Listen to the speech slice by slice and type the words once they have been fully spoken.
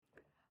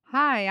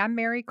Hi, I'm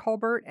Mary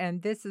Colbert,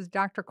 and this is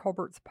Dr.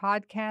 Colbert's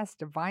podcast,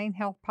 Divine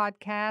Health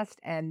Podcast.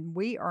 And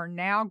we are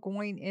now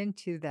going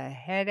into the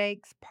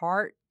headaches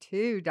part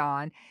two,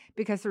 Don,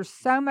 because there's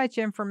so much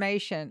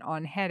information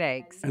on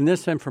headaches. And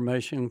this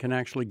information can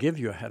actually give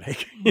you a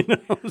headache.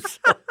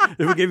 So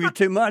if we give you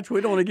too much,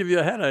 we don't want to give you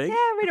a headache.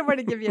 Yeah, we don't want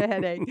to give you a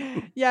headache.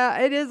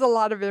 Yeah, it is a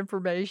lot of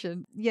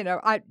information.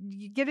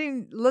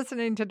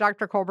 Listening to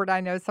Dr. Colbert,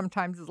 I know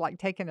sometimes is like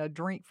taking a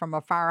drink from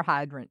a fire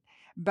hydrant.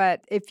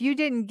 But if you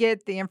didn't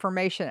get the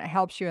information that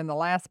helps you in the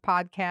last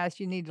podcast,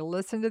 you need to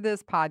listen to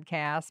this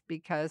podcast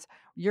because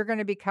you're going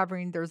to be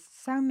covering there's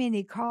so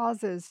many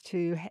causes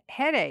to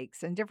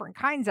headaches and different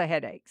kinds of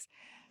headaches.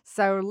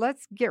 So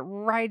let's get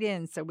right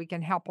in so we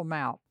can help them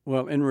out.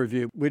 Well, in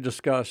review, we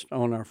discussed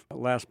on our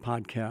last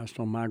podcast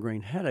on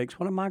migraine headaches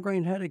what a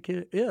migraine headache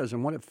is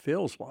and what it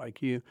feels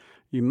like. You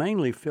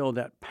mainly feel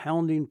that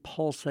pounding,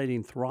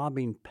 pulsating,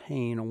 throbbing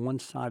pain on one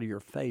side of your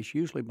face,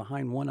 usually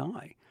behind one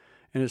eye.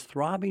 And it's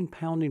throbbing,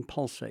 pounding,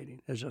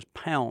 pulsating. It's just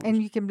pounds.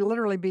 And you can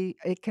literally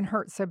it can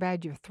hurt so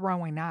bad you're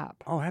throwing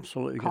up. Oh,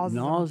 absolutely. You get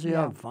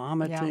nausea,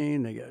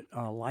 vomiting, they get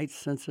light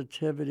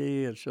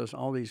sensitivity. It's just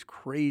all these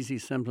crazy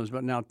symptoms.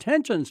 But now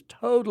tension's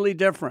totally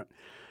different.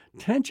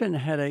 Tension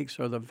headaches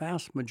are the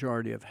vast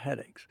majority of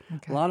headaches.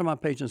 Okay. A lot of my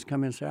patients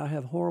come in and say, I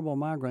have horrible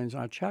migraines.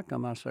 I check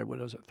them. I say, well,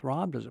 does it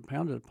throb? Does it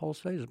pound? Does it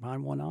pulsate? Is it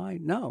behind one eye?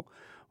 No.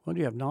 Well, do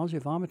you have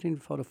nausea, vomiting,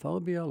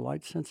 photophobia,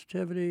 light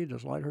sensitivity?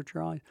 Does light hurt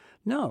your eyes?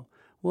 No.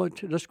 Well,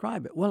 to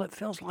describe it, well, it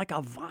feels like a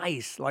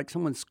vice, like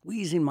someone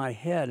squeezing my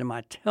head and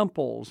my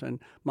temples and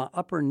my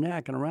upper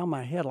neck and around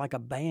my head like a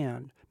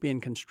band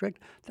being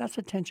constricted. That's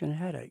a tension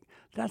headache.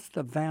 That's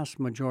the vast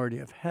majority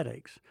of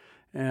headaches.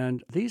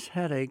 And these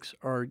headaches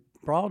are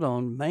brought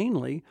on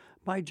mainly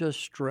by just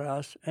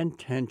stress and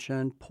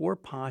tension, poor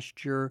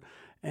posture,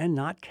 and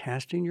not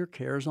casting your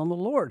cares on the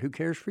Lord, who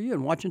cares for you,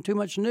 and watching too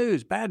much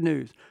news, bad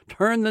news.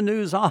 Turn the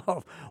news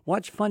off.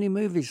 Watch funny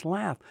movies,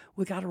 laugh.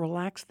 We got to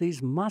relax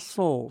these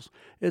muscles.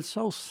 It's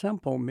so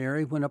simple,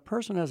 Mary. When a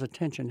person has a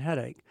tension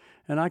headache,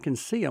 and I can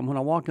see them when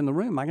I walk in the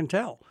room, I can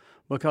tell,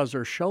 because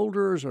their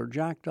shoulders are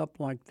jacked up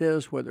like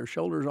this, where their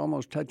shoulders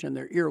almost touching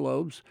their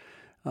earlobes.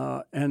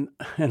 And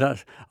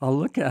I'll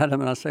look at them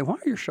and I say, why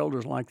are your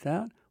shoulders like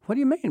that? What do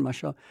you mean, my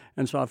shoulder?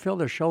 And so I feel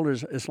their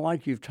shoulders, it's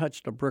like you've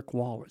touched a brick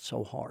wall. It's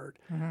so hard.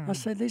 Mm-hmm. I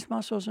say, these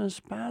muscles are in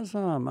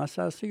spasm. I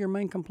say, I see your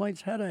main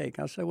complaint's headache.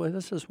 I say, well,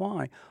 this is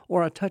why.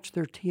 Or I touch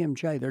their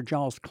TMJ, their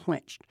jaw's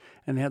clenched,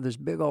 and they have this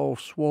big old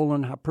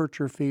swollen,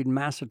 hypertrophied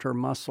masseter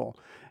muscle.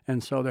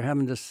 And so they're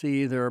having to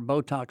see their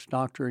Botox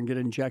doctor and get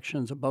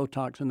injections of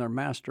Botox in their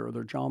masseter or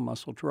their jaw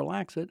muscle to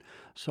relax it,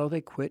 so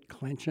they quit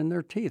clenching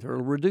their teeth or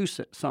reduce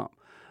it some.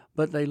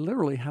 But they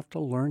literally have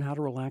to learn how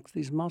to relax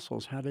these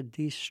muscles, how to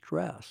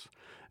de-stress.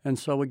 And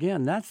so,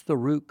 again, that's the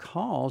root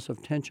cause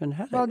of tension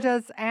headache. Well,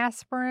 does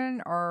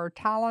aspirin or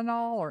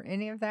Tylenol or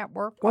any of that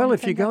work? Well,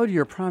 if you go to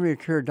your primary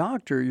care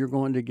doctor, you're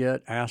going to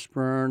get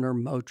aspirin or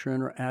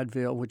Motrin or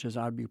Advil, which is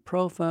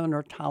ibuprofen,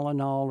 or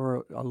Tylenol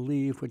or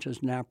Aleve, which is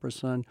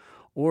naproxen,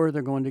 or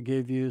they're going to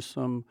give you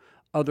some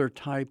other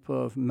type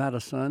of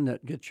medicine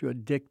that gets you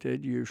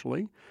addicted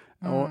usually,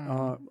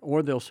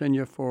 or they'll send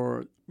you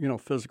for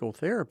physical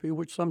therapy,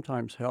 which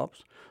sometimes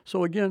helps.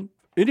 So again,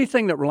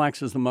 anything that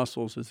relaxes the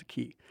muscles is the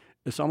key.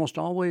 It's almost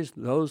always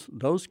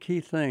those key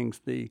things.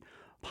 The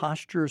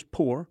posture is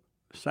poor,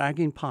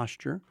 sagging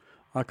posture.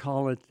 I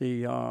call it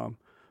the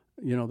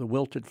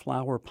wilted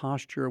flower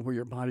posture, where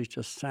your body's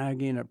just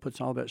sagging. It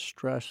puts all that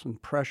stress and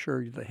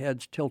pressure. The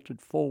head's tilted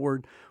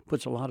forward,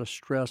 puts a lot of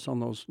stress on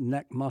those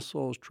neck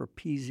muscles,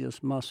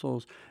 trapezius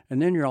muscles,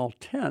 and then you're all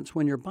tense.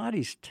 When your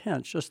body's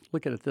tense, just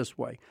look at it this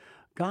way.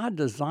 God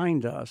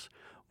designed us,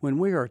 when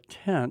we are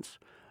tense,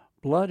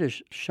 blood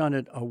is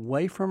shunted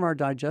away from our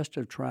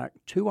digestive tract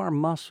to our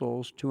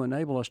muscles to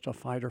enable us to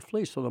fight or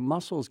flee. So the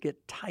muscles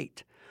get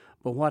tight.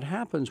 But what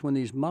happens when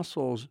these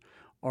muscles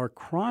are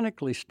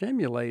chronically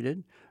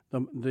stimulated,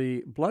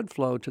 the blood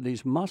flow to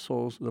these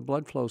muscles, the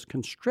blood flow is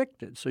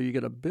constricted. So you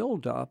get a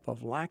buildup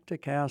of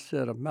lactic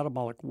acid, of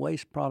metabolic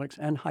waste products,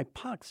 and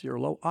hypoxia, or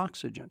low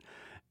oxygen.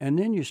 And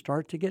then you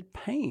start to get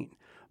pain,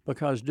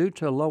 because due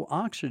to low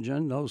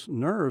oxygen, those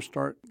nerves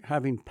start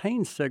having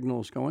pain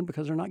signals going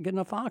because they're not getting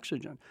enough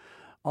oxygen.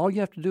 All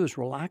you have to do is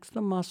relax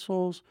the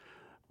muscles,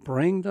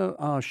 bring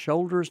the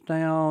shoulders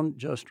down,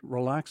 just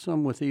relax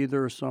them with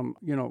either some,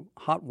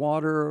 hot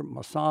water,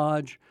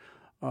 massage,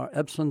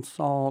 Epsom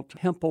salt,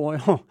 hemp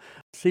oil,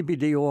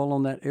 CBD oil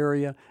on that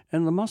area,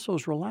 and the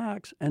muscles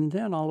relax, and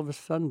then all of a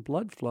sudden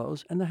blood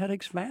flows and the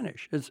headaches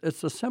vanish.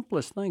 It's the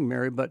simplest thing,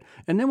 Mary.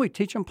 And then we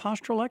teach them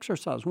postural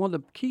exercise. One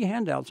of the key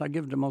handouts I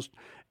give to most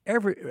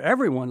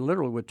everyone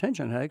literally with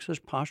tension headaches is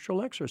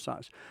postural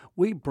exercise.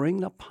 We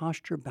bring the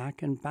posture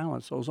back in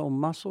balance. Those old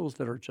muscles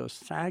that are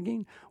just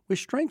sagging, we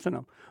strengthen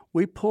them.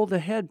 We pull the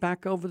head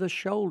back over the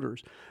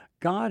shoulders.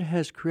 God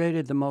has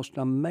created the most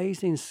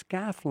amazing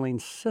scaffolding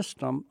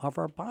system of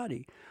our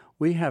body.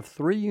 We have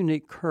 3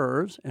 unique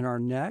curves in our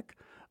neck,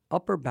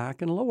 upper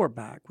back, and lower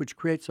back, which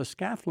creates a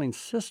scaffolding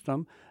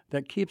system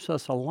that keeps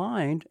us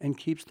aligned and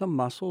keeps the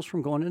muscles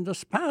from going into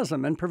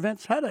spasm and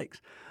prevents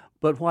headaches.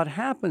 But what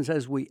happens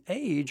as we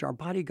age, our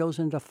body goes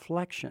into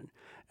flexion.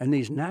 And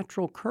these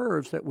natural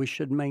curves that we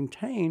should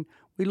maintain,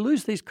 we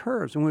lose these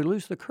curves. And when we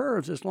lose the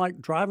curves, it's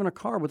like driving a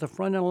car with the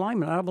front end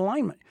alignment out of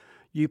alignment.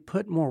 You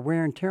put more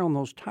wear and tear on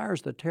those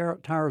tires, the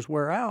tires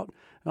wear out,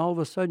 and all of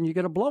a sudden you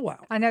get a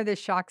blowout. I know this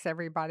shocks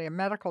everybody. A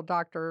medical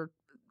doctor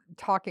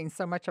talking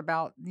so much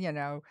about,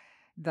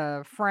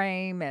 the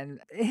frame, and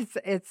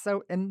it's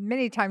so, and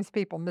many times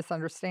people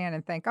misunderstand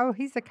and think, "Oh,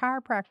 he's a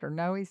chiropractor."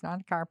 No, he's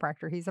not a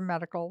chiropractor. He's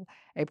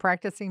a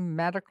practicing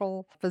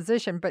medical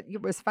physician. But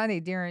it was funny,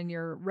 during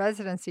your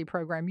residency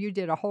program, you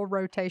did a whole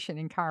rotation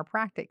in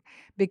chiropractic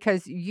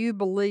because you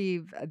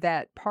believe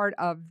that part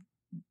of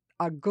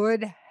a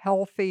good,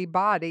 healthy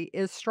body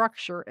is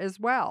structure as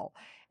well.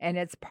 And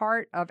it's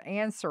part of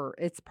answer.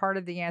 It's part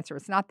of the answer.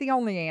 It's not the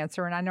only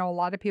answer. And I know a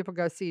lot of people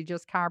go see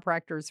just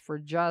chiropractors for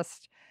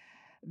just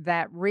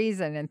that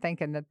reason and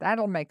thinking that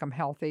that'll make them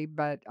healthy.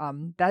 But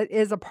that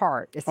is a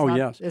part.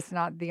 Yes. It's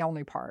not the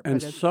only part.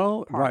 And but it's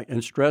so, part. right,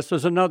 and stress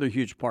is another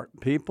huge part.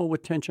 People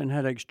with tension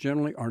headaches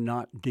generally are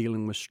not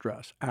dealing with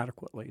stress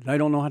adequately. They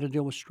don't know how to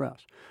deal with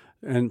stress.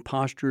 And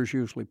posture is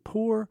usually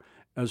poor,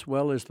 as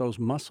well as those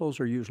muscles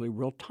are usually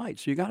real tight.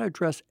 So you got to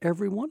address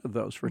every one of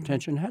those for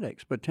tension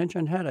headaches. But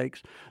tension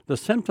headaches, the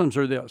symptoms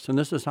are this, and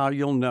this is how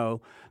you'll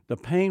know. The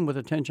pain with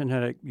a tension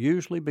headache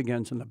usually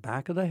begins in the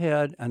back of the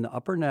head and the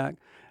upper neck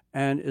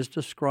and is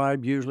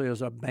described usually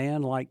as a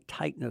band-like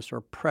tightness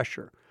or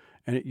pressure,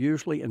 and it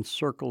usually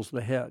encircles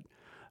the head.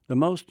 The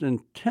most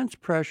intense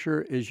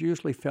pressure is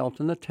usually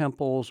felt in the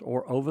temples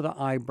or over the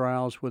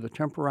eyebrows where the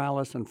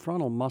temporalis and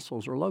frontal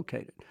muscles are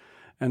located.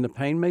 And the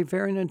pain may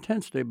vary in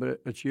intensity, but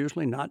it's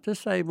usually not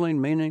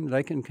disabling, meaning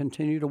they can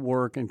continue to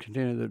work and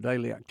continue their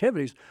daily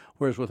activities.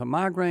 Whereas with a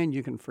migraine,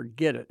 you can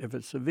forget it. If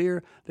it's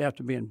severe, they have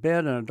to be in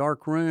bed in a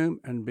dark room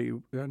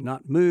and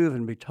not move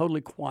and be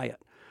totally quiet.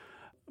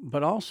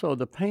 But also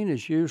the pain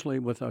is usually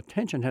with a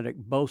tension headache,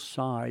 both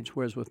sides,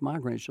 whereas with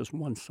migraines, just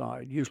one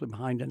side, usually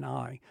behind an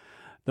eye.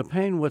 The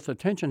pain with the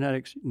tension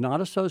headaches not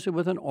associated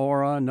with an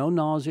aura, no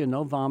nausea,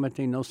 no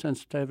vomiting, no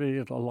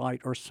sensitivity to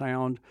light or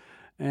sound.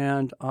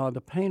 And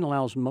the pain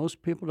allows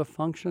most people to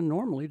function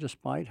normally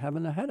despite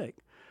having the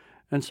headache.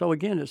 And so,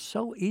 again, it's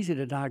so easy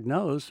to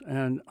diagnose,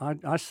 and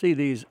I see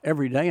these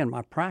every day in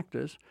my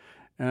practice.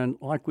 And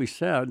like we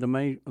said, the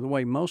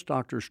way most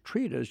doctors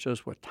treat it is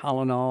just with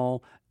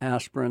Tylenol,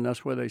 aspirin.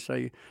 That's where they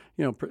say,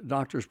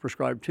 doctors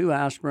prescribe 2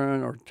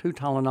 aspirin or 2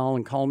 Tylenol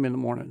and call me in the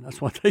morning.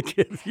 That's what they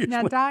give you.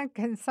 Now, Doc,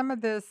 can some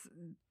of this,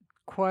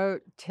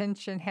 quote,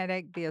 tension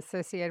headache be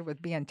associated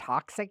with being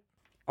toxic?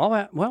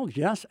 Well,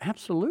 yes,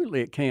 absolutely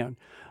it can.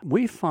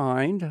 We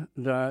find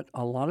that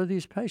a lot of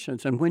these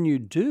patients, and when you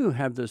do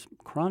have this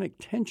chronic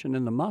tension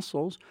in the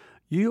muscles,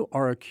 you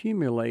are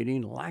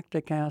accumulating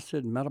lactic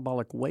acid,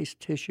 metabolic waste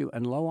tissue,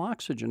 and low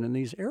oxygen in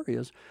these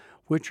areas,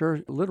 which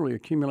are literally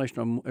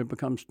it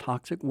becomes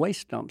toxic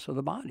waste dumps of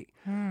the body.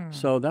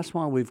 So that's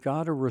why we've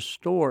got to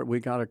restore, we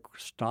got to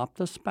stop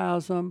the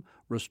spasm,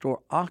 restore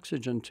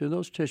oxygen to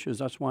those tissues.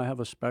 That's why I have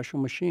a special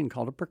machine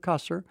called a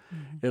percussor.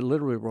 It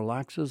literally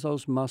relaxes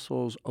those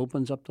muscles,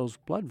 opens up those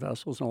blood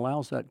vessels, and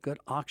allows that good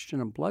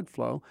oxygen and blood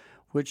flow,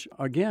 which,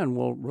 again,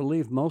 will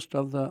relieve most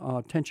of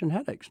the tension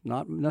headaches.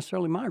 Not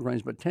necessarily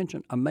migraines, but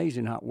tension.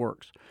 Amazing how it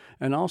works.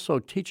 And also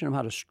teaching them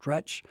how to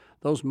stretch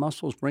those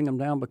muscles, bring them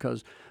down,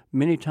 because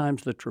many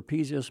times the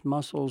trapezius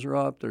muscles are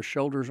up, their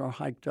shoulders are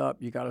hiked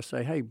up. You got to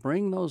say, hey,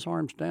 bring those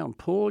arms down.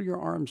 Pull your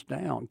arms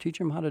down. Teach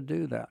them how to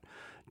do that.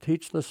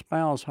 Teach the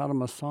spouse how to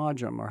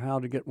massage them or how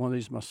to get one of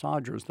these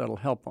massagers that'll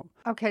help them.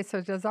 Okay,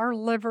 so does our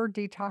liver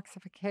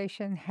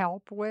detoxification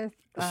help with?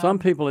 Some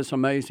people, it's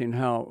amazing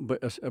how,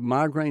 but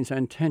migraines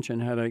and tension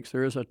headaches,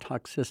 there is a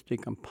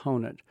toxicity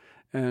component.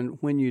 And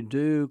when you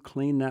do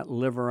clean that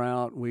liver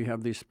out, we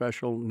have these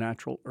special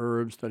natural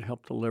herbs that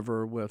help the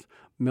liver with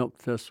milk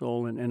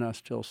thistle and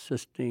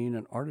N-acetylcysteine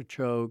and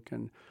artichoke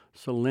and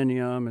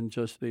selenium and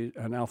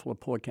and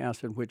alpha-lipoic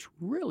acid, which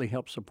really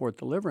helps support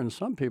the liver. And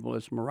some people,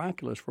 it's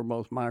miraculous for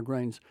both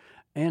migraines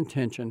and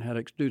tension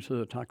headaches due to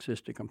the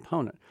toxicity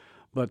component.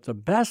 But the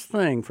best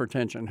thing for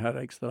tension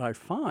headaches that I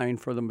find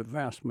for the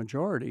vast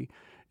majority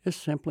is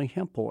simply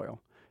hemp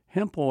oil.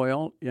 Hemp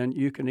oil, and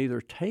you can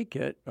either take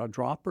it,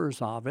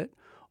 droppers of it,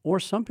 or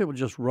some people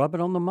just rub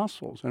it on the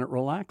muscles and it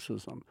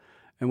relaxes them.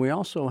 And we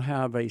also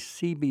have a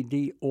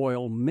CBD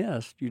oil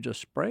mist you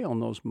just spray on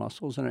those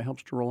muscles and it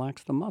helps to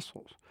relax the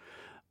muscles.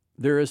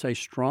 There is a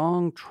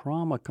strong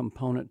trauma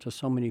component to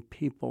so many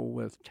people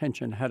with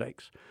tension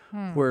headaches,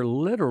 where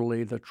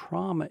literally the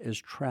trauma is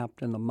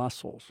trapped in the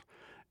muscles.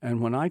 And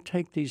when I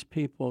take these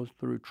people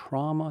through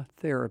trauma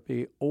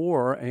therapy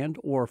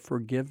or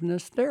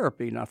forgiveness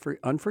therapy, now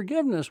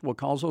unforgiveness will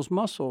cause those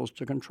muscles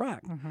to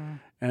contract.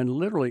 And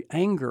literally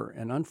anger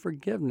and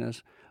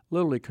unforgiveness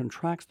literally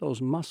contracts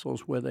those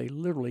muscles where they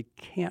literally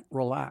can't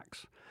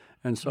relax.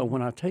 And so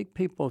when I take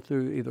people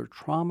through either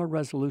trauma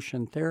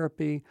resolution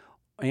therapy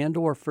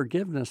or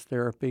forgiveness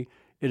therapy,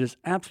 it is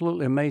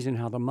absolutely amazing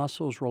how the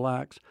muscles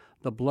relax.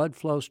 The blood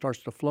flow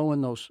starts to flow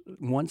in those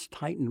once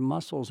tightened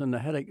muscles, and the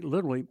headache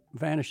literally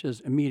vanishes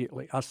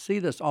immediately. I see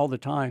this all the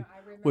time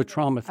with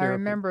trauma I therapy.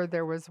 remember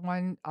there was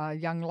one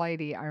young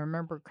lady, I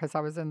remember because I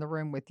was in the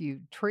room with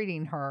you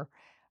treating her.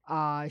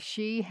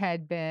 She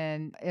had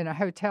been in a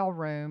hotel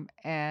room,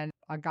 and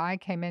a guy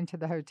came into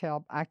the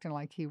hotel acting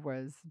like he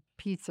was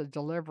pizza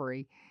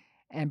delivery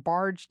and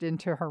barged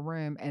into her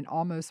room and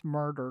almost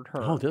murdered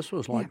Oh, her. this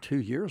was Yeah. like 2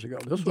 years ago.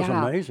 This was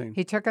Yeah. amazing.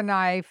 He took a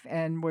knife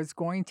and was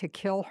going to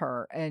kill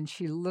her, and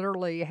she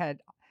literally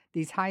had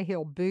these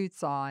high-heel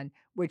boots on,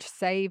 which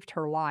saved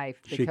her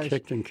life She because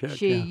kicked and kicked,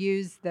 she yeah.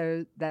 used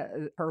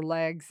her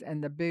legs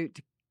and the boot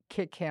to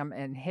kick him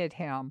and hit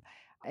him,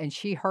 and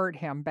she hurt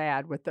him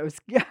bad with those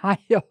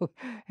high-heel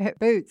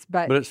boots,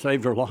 but But it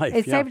saved her life,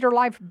 it yeah. saved her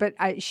life, but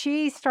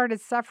she started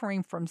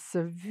suffering from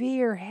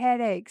severe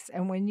headaches,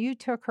 and when you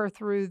took her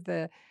through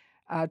the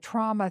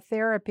trauma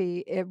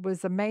therapy, it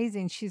was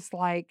amazing. She's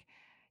like,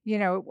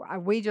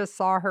 we just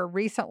saw her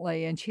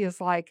recently, and she is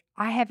like,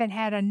 I haven't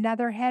had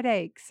another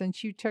headache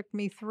since you took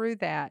me through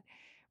that,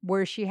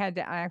 where she had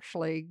to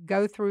actually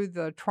go through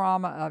the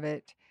trauma of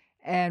it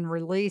and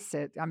release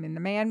it. I mean,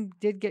 the man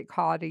did get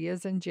caught. He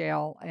is in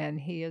jail, and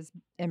he is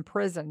in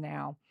prison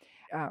now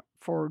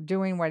for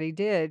doing what he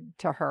did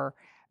to her.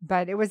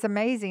 But it was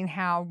amazing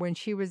how when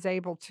she was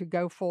able to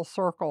go full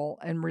circle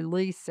and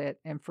release it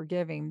and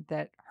forgive him,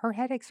 that her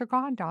headaches are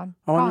gone, Don.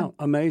 Oh, I Gone. know.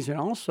 Amazing.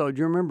 Also, do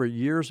you remember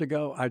years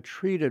ago, I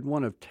treated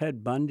one of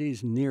Ted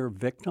Bundy's near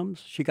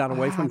victims? She got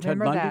away I from Ted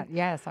remember Bundy. that.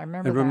 Yes, I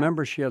remember And that.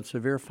 remember, she had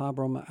severe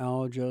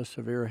fibromyalgia,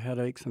 severe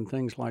headaches, and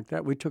things like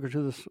that. We took her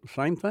to the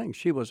same thing.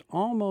 She was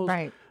almost,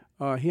 Right.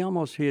 he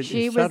had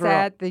She set was her up.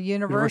 at the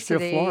University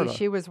of university. Florida.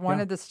 She was one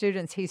Yeah. of the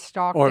students he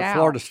stalked Or out.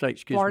 Florida State,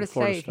 excuse me. Florida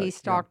Florida State. He yeah.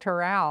 stalked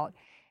her out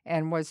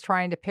and was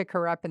trying to pick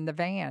her up in the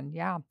van.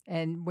 Yeah.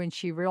 And when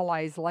she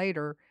realized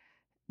later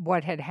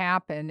what had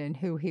happened and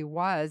who he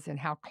was and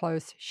how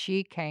close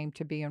she came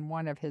to being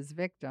one of his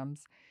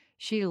victims,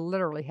 she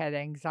literally had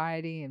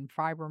anxiety and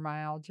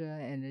fibromyalgia,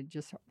 and it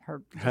just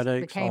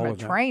Headaches, became all a of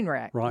that. train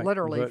wreck, Right.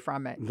 literally But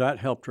from it. that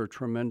helped her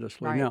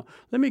tremendously. Right. Now,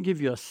 let me give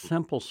you a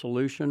simple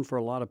solution for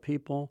a lot of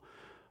people.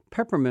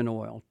 Peppermint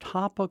oil,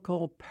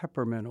 topical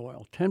peppermint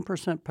oil,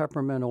 10%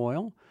 peppermint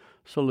oil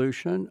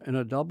solution in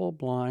a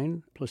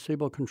double-blind,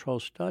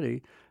 placebo-controlled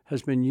study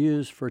has been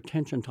used for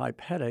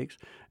tension-type headaches,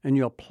 and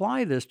you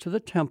apply this to the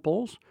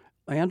temples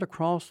and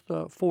across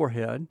the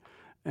forehead,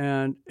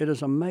 and it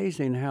is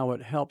amazing how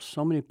it helps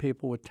so many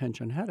people with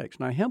tension headaches.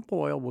 Now, hemp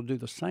oil will do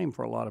the same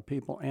for a lot of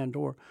people, and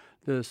or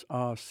this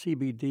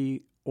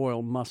CBD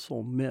oil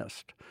muscle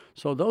mist.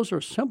 So those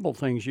are simple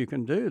things you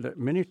can do that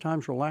many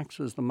times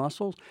relaxes the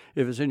muscles.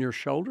 If it's in your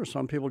shoulder,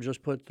 some people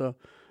just put the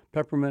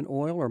peppermint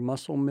oil or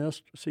muscle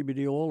mist,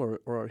 CBD oil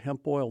or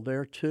hemp oil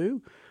there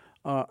too.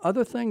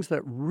 Other things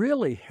that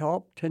really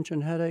help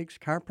tension headaches,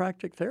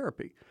 chiropractic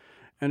therapy.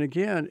 And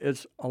again,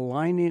 it's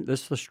aligning,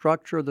 this is the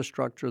structure, the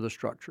structure, the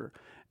structure.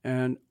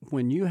 And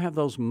when you have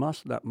those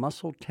that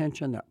muscle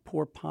tension, that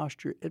poor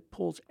posture, it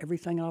pulls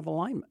everything out of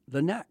alignment.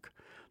 The neck,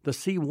 the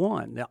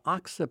C1, the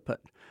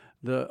occiput,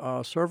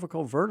 the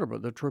cervical vertebra,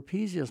 the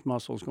trapezius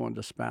muscles go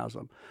into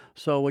spasm.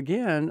 So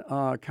again,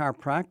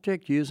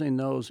 chiropractic using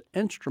those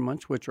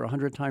instruments, which are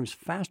 100 times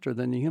faster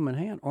than the human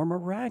hand, are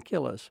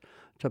miraculous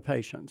to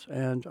patients.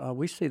 And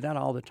we see that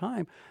all the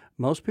time.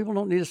 Most people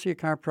don't need to see a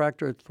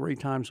chiropractor 3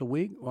 times a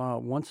week,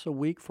 once a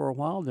week for a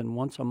while, then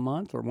once a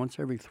month or once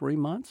every 3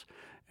 months.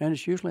 And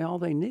it's usually all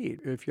they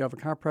need. If you have a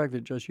chiropractor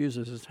that just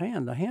uses his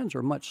hand, the hands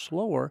are much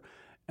slower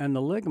and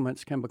the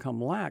ligaments can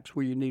become lax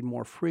where you need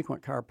more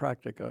frequent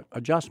chiropractic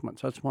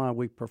adjustments. That's why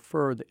we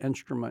prefer the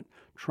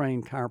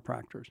instrument-trained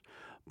chiropractors.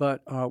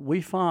 But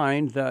we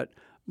find that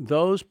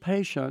those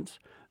patients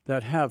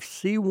that have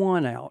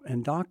C1 out,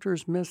 and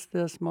doctors miss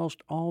this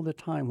most all the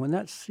time, when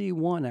that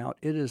C1 out,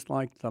 it is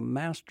like the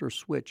master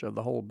switch of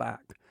the whole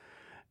back.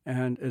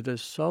 And it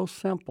is so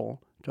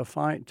simple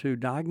to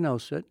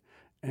diagnose it,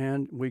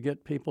 and we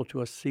get people to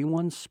a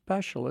C1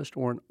 specialist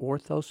or an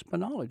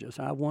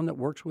orthospinologist. I have one that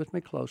works with me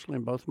closely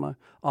in both my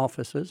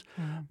offices,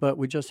 but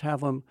we just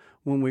have them,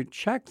 when we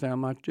check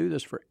them, I do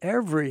this for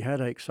every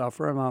headache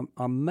sufferer, and I'm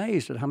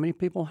amazed at how many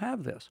people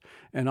have this.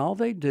 And all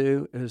they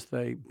do is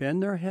they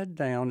bend their head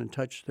down and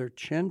touch their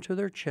chin to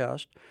their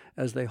chest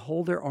as they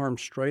hold their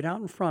arms straight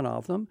out in front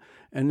of them.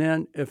 And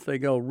then if they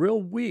go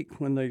real weak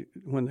when they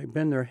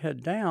bend their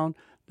head down,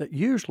 that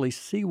usually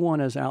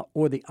C1 is out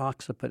or the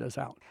occiput is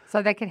out.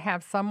 So they could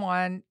have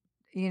someone,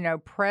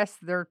 press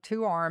their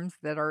 2 arms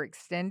that are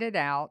extended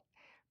out,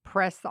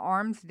 press the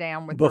arms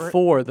down with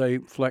Before they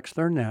flex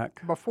their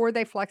neck. before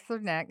they flex their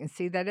neck and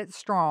see that it's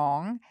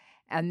strong.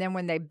 And then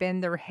when they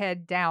bend their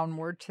head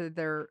downward to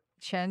their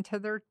chin to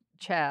their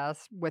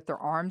chest with their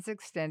arms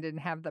extended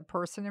and have the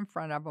person in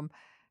front of them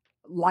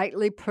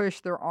lightly push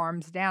their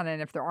arms down.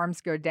 And if their arms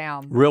go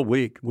down Real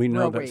weak, we know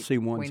real that weak,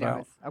 C1's we know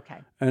out. it's okay.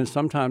 And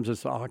sometimes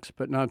it's the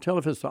occiput. Now,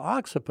 if it's the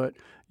occiput,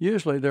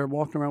 usually they're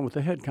walking around with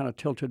the head kind of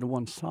tilted to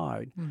one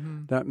side.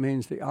 That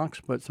means the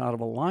occipit's out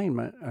of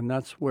alignment, and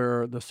that's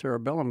where the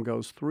cerebellum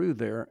goes through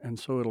there, and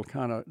so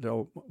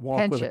they'll walk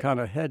Pinch with a it. kind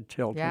of head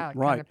tilt. Yeah, it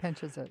Right. kind of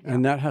pinches it. Yeah.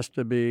 And that has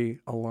to be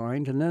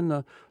aligned. And then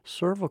the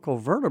cervical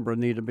vertebrae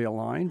need to be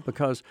aligned,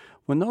 because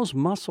when those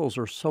muscles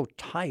are so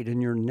tight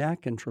in your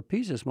neck and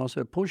trapezius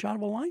muscle, it pulls you out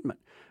of alignment.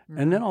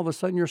 And then all of a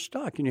sudden you're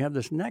stuck and you have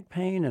this neck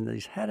pain and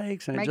these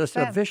headaches, and it's Makes just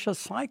a sense. vicious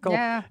cycle.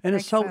 Yeah, And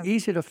it's makes so sense.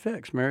 easy to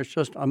fix, Mary. It's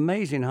just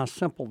amazing how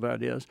simple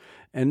that is.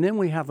 And then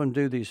we have them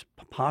do these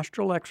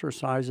postural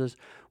exercises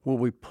where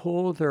we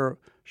pull their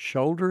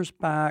shoulders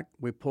back,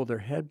 we pull their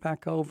head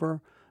back over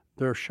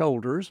their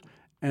shoulders,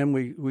 and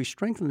we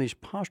strengthen these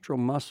postural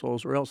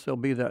muscles, or else there'll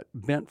be that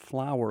bent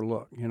flower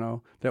look,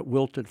 that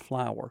wilted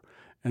flower.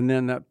 And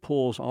then that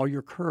pulls all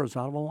your curves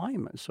out of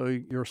alignment. So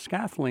your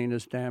scapholine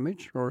is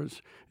damaged, or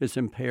it's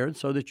impaired,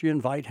 so that you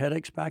invite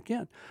headaches back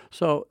in.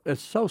 So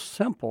it's so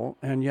simple,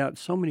 and yet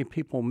so many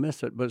people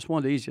miss it, but it's one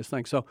of the easiest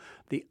things. So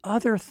the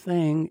other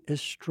thing is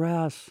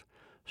stress.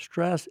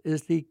 Stress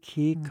is the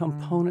key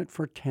component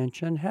for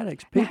tension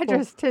headaches. Not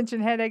just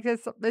tension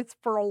headaches, it's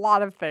for a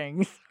lot of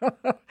things. I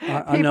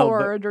People know,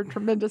 are under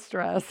tremendous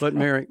stress. But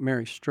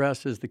Mary,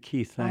 stress is the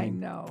key thing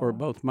know. for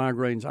both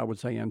migraines, I would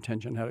say, and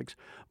tension headaches.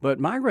 But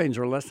migraines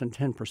are less than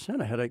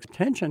 10% of headaches.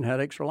 Tension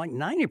headaches are like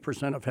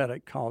 90% of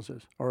headache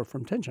causes, or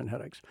from tension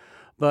headaches.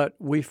 But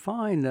we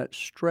find that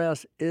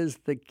stress is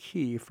the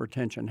key for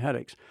tension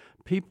headaches.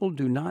 People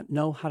do not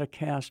know how to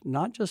cast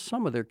not just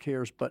some of their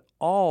cares, but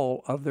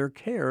all of their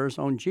cares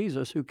on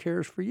Jesus, who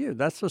cares for you.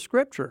 That's the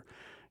scripture.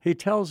 He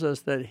tells us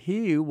that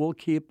he will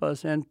keep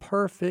us in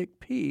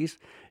perfect peace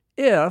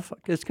if,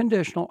 it's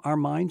conditional, our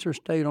minds are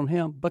stayed on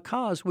him,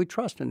 because we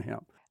trust in him.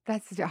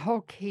 That's the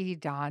whole key,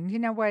 Don. You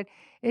know what?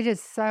 It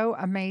is so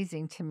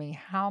amazing to me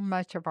how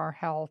much of our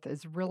health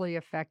is really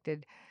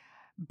affected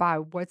by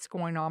what's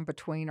going on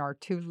between our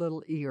two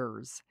little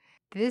ears.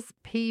 This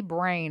pea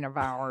brain of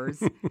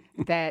ours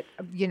that,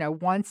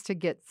 wants to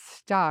get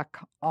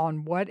stuck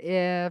on what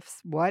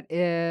ifs,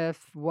 the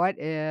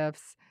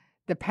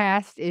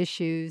past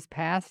issues.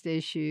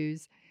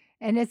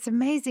 And it's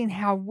amazing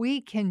how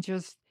we can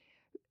just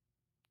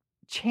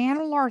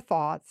channel our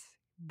thoughts,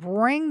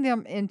 bring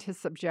them into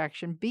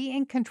subjection, be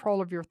in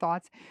control of your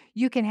thoughts.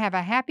 You can have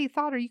a happy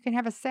thought or you can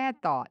have a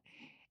sad thought.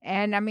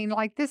 And I mean,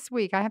 like this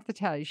week, I have to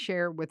tell you,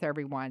 share with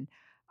everyone.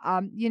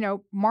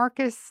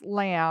 Marcus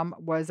Lamb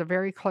was a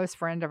very close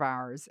friend of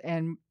ours,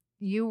 and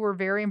you were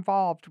very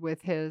involved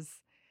with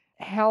his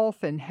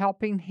health and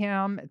helping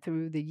him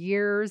through the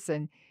years,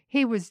 and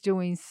he was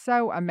doing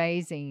so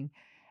amazing.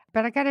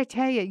 But I got to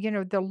tell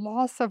you, the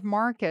loss of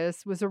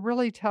Marcus was a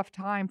really tough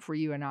time for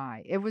you and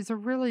I. It was a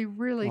really,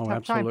 really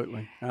tough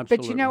time. Absolutely.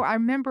 But I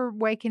remember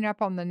waking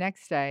up on the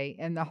next day,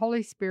 and the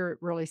Holy Spirit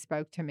really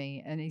spoke to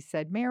me, and he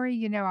said,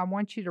 Mary, I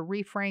want you to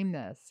reframe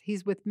this.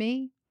 He's with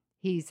me.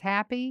 He's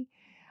happy.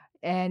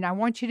 And I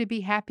want you to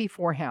be happy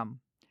for him.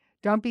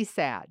 Don't be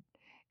sad.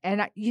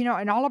 And,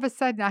 and all of a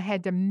sudden I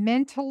had to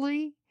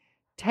mentally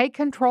take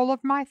control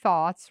of my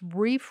thoughts,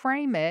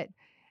 reframe it,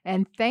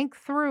 and think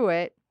through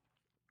it.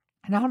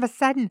 And all of a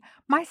sudden,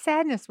 my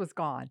sadness was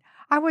gone.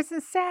 I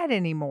wasn't sad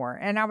anymore,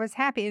 and I was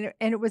happy.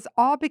 And it was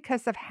all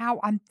because of how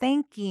I'm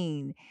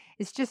thinking.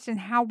 It's just in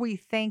how we're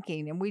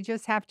thinking. And we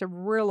just have to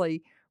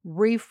really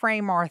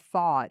reframe our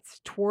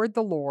thoughts toward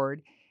the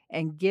Lord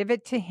and give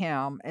it to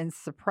him and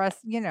suppress,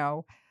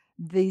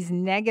 these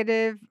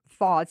negative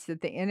thoughts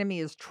that the enemy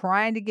is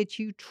trying to get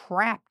you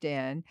trapped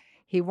in.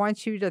 He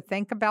wants you to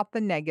think about the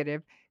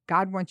negative.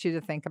 God wants you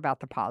to think about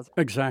the positive.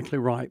 Exactly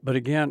right. But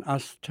again, I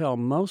tell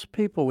most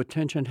people with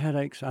tension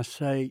headaches, I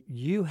say,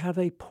 you have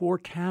a poor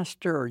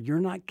caster.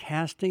 You're not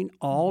casting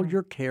all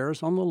your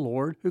cares on the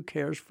Lord, who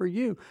cares for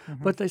you.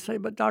 But they say,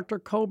 but Dr.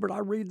 Colbert, I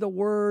read the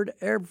Word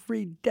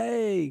every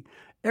day.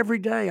 Every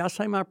day. I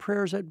say my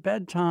prayers at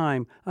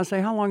bedtime. I say,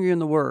 how long are you in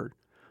the Word?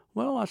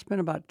 Well, I spend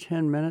about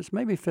 10 minutes,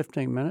 maybe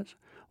 15 minutes.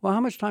 Well,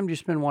 how much time do you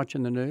spend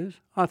watching the news?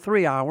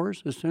 3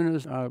 hours. As soon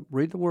as I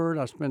read the Word,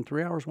 I spend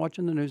 3 hours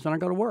watching the news, then I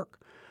go to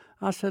work.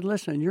 I said,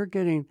 listen, you're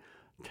getting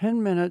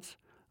 10 minutes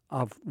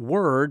of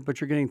Word,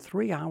 but you're getting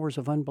 3 hours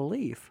of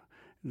unbelief.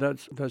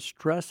 That's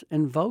stress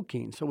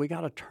invoking. So we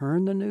got to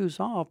turn the news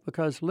off,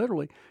 because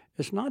literally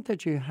it's not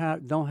that you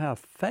don't have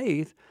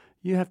faith.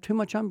 You have too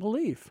much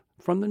unbelief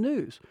from the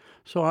news.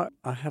 So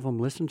I have them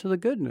listen to the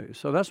good news.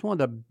 So that's one of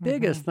the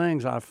biggest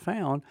things I've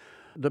found.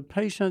 The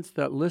patients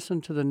that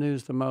listen to the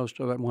news the most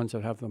are the ones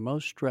that have the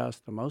most stress,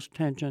 the most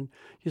tension.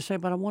 You say,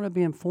 but I want to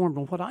be informed.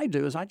 Well, what I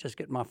do is I just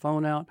get my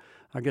phone out.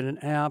 I get an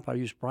app. I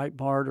use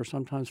Breitbart or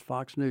sometimes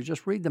Fox News.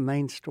 Just read the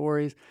main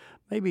stories,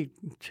 maybe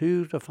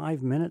 2 to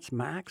 5 minutes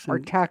max. Or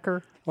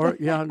Tucker. Or,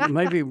 yeah,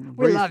 maybe.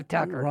 We love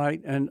Tucker.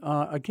 Right. And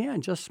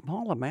again, just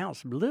small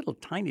amounts, little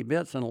tiny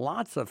bits, and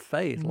lots of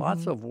faith,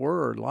 lots of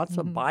Word, lots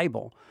of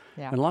Bible,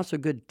 and lots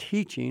of good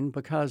teaching.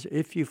 Because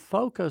if you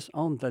focus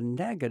on the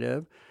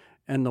negative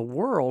and the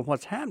world,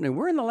 what's happening,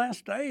 we're in the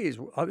last days.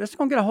 It's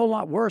going to get a whole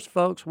lot worse,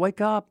 folks. Wake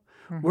up.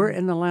 We're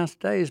in the last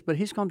days, but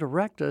he's going to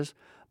direct us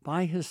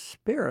by His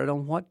Spirit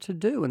on what to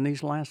do in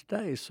these last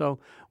days. So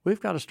we've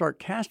got to start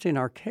casting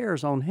our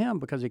cares on Him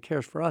because He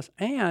cares for us.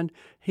 And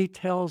He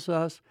tells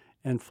us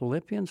in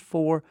Philippians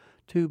 4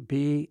 to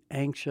be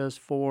anxious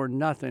for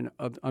nothing.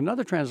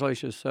 Another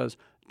translation says,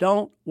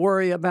 don't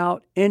worry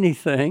about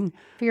anything.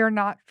 Fear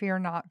not, fear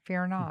not,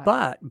 fear not.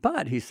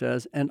 But, he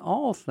says, in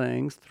all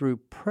things through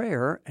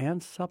prayer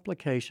and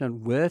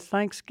supplication with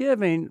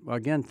thanksgiving,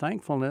 again,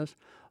 thankfulness,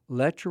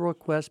 let your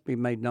requests be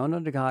made known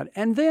unto God.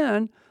 And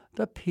then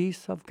the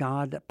peace of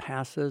God that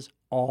passes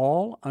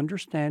all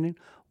understanding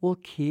will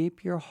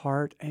keep your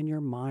heart and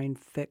your mind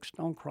fixed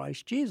on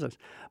Christ Jesus.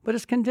 But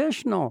it's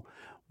conditional.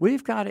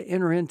 We've got to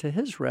enter into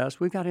His rest.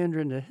 We've got to enter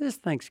into His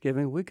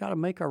thanksgiving. We've got to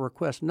make our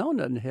requests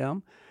known unto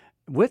Him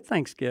with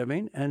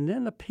thanksgiving, and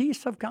then the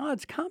peace of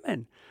God's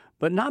coming,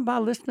 but not by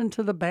listening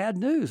to the bad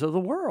news of the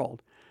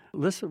world.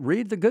 Listen,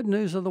 read the good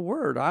news of the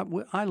Word.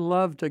 I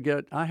love to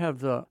get, I have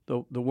the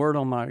Word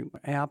on my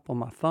app on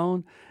my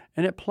phone,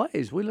 and it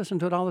plays. We listen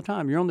to it all the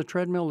time. You're on the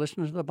treadmill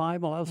listening to the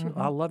Bible.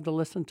 I love to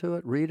listen to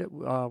it, read it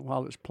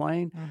while it's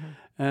playing.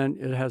 And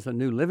it has the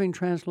New Living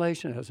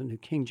Translation. It has a New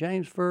King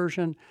James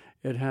Version.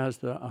 It has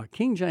the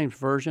King James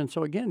Version.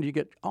 So again, you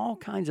get all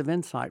kinds of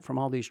insight from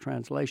all these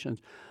translations.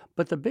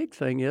 But the big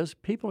thing is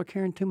people are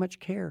carrying too much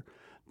care.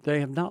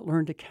 They have not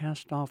learned to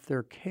cast off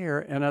their care,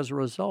 and as a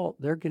result,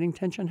 they're getting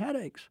tension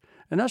headaches.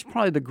 And that's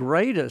probably the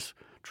greatest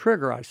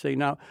trigger I see.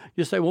 Now,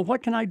 you say, well,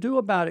 what can I do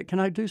about it? Can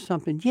I do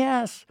something?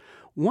 Yes.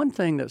 One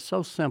thing that's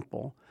so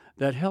simple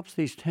that helps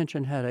these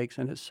tension headaches,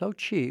 and it's so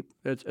cheap,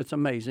 it's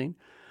amazing,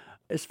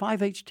 is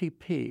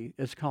 5-HTP.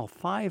 It's called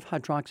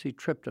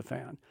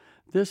 5-hydroxytryptophan.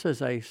 This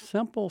is a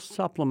simple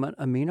supplement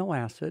amino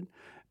acid,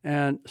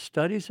 and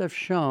studies have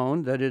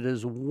shown that it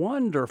is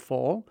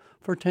wonderful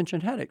for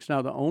tension headaches.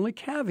 Now, the only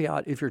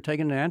caveat, if you're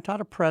taking an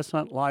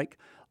antidepressant like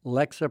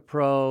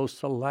Lexapro,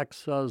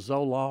 Celexa,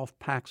 Zoloft,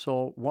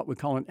 Paxil, what we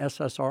call an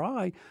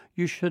SSRI,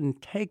 you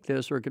shouldn't take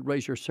this or it could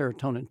raise your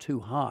serotonin too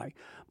high.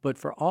 But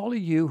for all of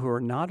you who are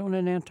not on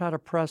an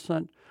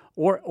antidepressant,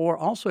 or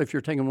also if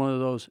you're taking one of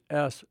those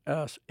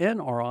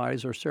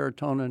SSNRIs or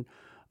serotonin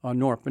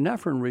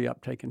norepinephrine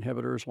reuptake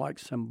inhibitors like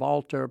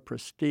Cymbalta,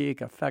 Pristique,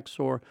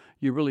 Effexor,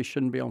 you really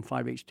shouldn't be on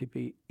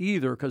 5-HTP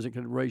either because it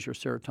could raise your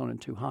serotonin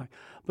too high.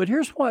 But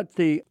here's what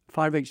the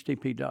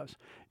 5-HTP does.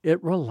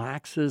 It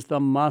relaxes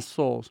the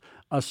muscles.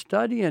 A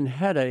study in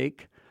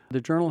headache, the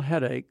journal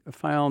Headache,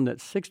 found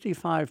that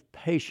 65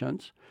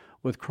 patients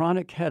with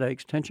chronic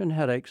headaches, tension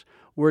headaches,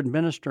 were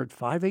administered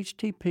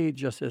 5-HTP,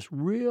 just this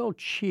real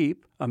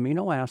cheap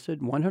amino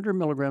acid, 100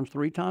 milligrams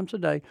 3 times a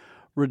day,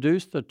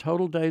 reduced the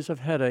total days of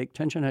headache,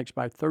 tension headaches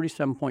by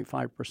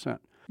 37.5%.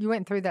 You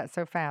went through that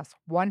so fast.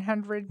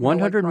 100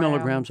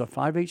 milligrams of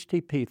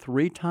 5-HTP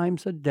 3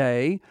 times a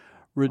day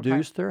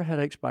reduced their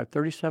headaches by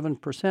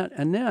 37%.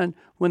 And then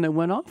when they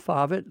went off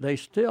of it, they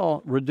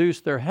still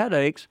reduced their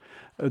headaches.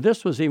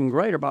 This was even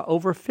greater, by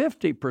over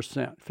 50%,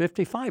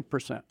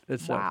 55%.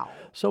 Wow.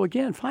 So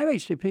again,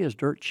 5-HTP is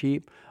dirt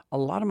cheap. A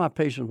lot of my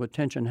patients with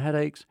tension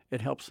headaches, it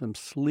helps them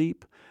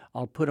sleep.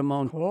 I'll put them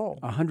on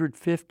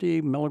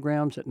 150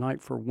 milligrams at night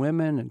for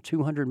women and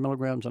 200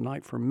 milligrams a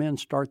night for men.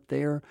 Start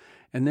there,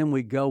 and then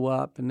we go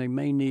up, and they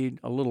may need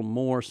a little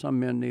more.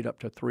 Some men need up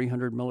to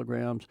 300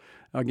 milligrams.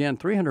 Again,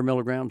 300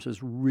 milligrams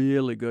is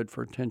really good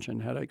for tension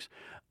headaches.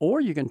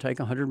 Or you can take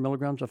 100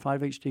 milligrams of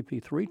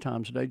 5-HTP 3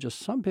 times a day. Just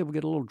some people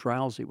get a little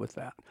drowsy with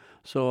that.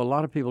 So a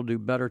lot of people do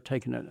better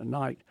taking it at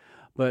night.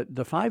 But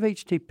the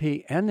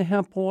 5-HTP and the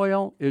hemp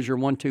oil is your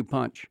 1-2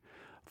 punch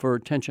for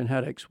tension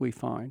headaches, we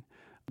find.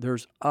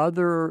 There's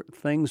other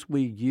things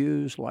we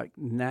use like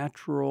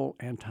natural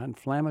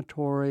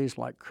anti-inflammatories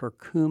like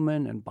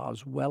curcumin and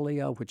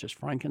boswellia, which is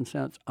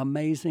frankincense.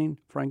 Amazing.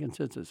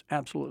 Frankincense is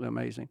absolutely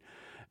amazing.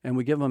 And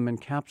we give them in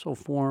capsule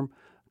form.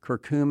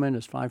 Curcumin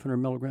is 500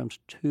 milligrams,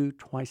 2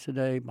 twice a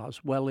day.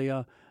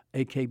 Boswellia,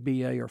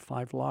 AKBA or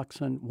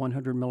 5-loxin,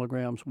 100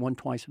 milligrams, 1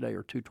 twice a day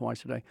or 2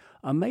 twice a day.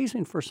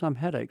 Amazing for some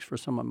headaches for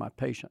some of my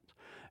patients.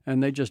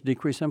 And they just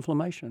decrease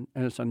inflammation.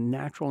 And it's a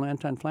natural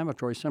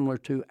anti-inflammatory similar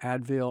to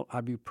Advil,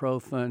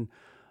 ibuprofen,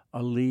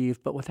 Aleve,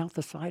 but without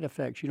the side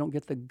effects. You don't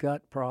get the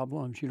gut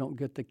problems. You don't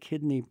get the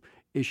kidney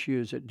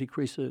issues. It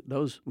decreases,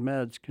 those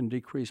meds can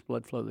decrease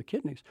blood flow to the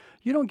kidneys.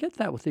 You don't get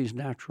that with these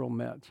natural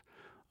meds.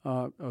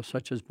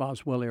 Such as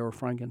boswellia or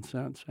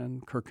frankincense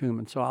and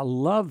curcumin. So I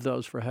love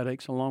those for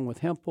headaches along with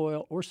hemp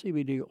oil or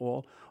CBD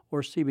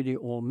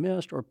oil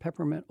mist or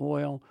peppermint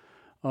oil.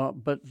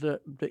 But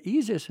the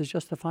easiest is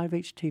just the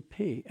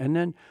 5-HTP. And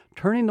then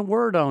turning the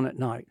Word on at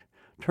night,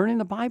 turning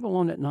the Bible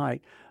on at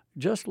night.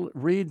 Just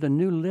read the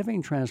New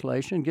Living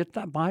Translation, get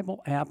that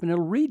Bible app, and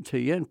it'll read to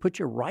you and put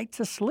you right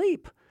to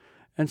sleep.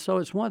 And so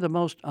it's one of the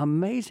most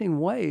amazing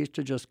ways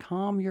to just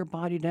calm your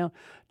body down.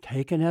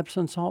 Take an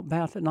Epsom salt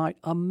bath at night.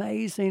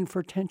 Amazing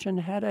for tension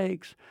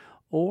headaches.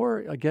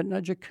 Or getting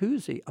a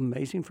jacuzzi.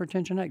 Amazing for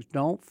tension headaches.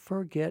 Don't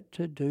forget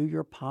to do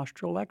your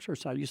postural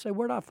exercise. You say,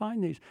 where do I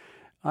find these?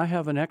 I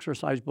have an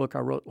exercise book I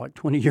wrote like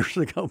 20 years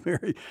ago,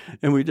 Mary,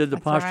 and we did the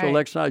That's postural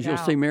right. exercise. You'll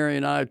Yeah. see Mary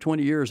and I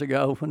 20 years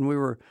ago when we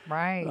were,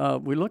 Right.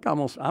 we look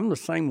almost, I'm the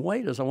same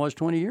weight as I was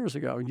 20 years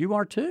ago. You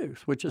are too,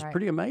 which is Right.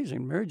 pretty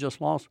amazing. Mary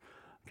just lost,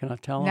 can I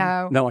tell No.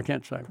 them? No, I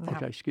can't say. No.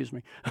 Okay, excuse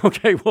me.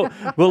 Okay,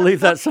 we'll leave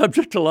that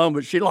subject alone,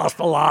 but she lost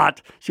a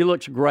lot. She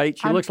looks great.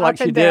 She I'm looks like up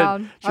she and did.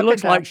 down, She up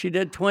looks and like down. she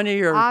did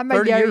 20 or I'm a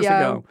 30 years yo-yo.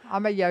 ago.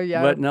 I'm a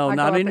yo-yo. But no, I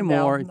not go up and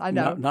anymore. down. I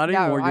know. Not No,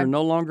 anymore. You're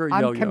no longer a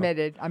I'm yo-yo.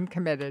 committed. I'm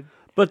committed.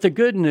 But the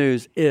good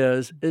news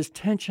is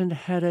tension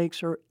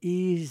headaches are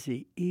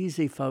easy,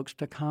 folks,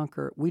 to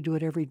conquer. We do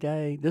it every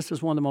day. This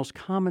is one of the most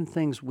common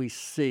things we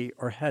see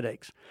are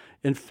headaches.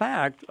 In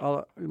fact,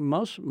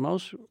 most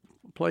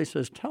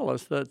places tell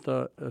us that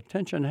the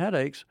tension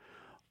headaches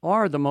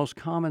are the most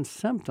common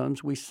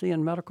symptoms we see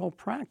in medical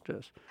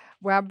practice.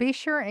 Well, be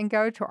sure and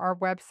go to our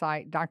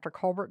website,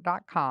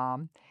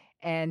 drcolbert.com,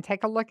 and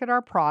take a look at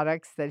our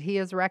products that he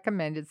has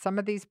recommended. Some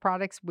of these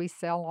products we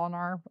sell on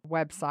our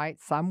website,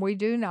 some we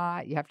do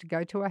not. You have to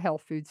go to a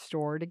health food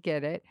store to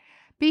get it.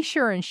 Be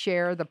sure and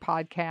share the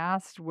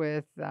podcast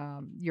with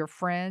your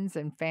friends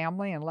and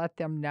family and let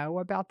them know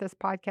about this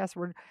podcast.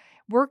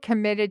 We're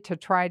committed to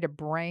try to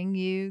bring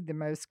you the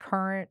most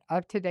current,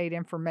 up-to-date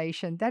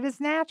information that is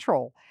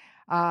natural.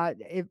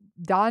 If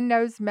Don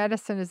knows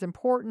medicine is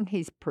important,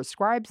 he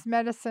prescribes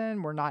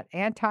medicine. We're not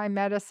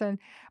anti-medicine,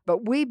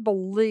 but we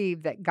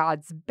believe that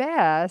God's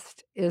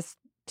best is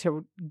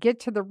to get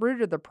to the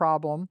root of the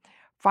problem,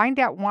 find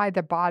out why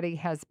the body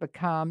has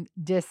become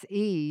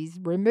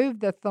diseased,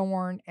 remove the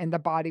thorn, and the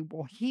body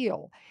will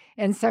heal.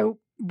 And so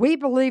we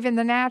believe in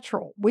the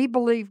natural. We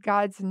believe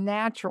God's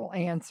natural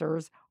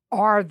answers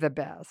are the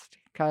best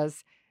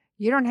because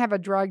you don't have a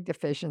drug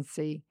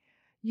deficiency.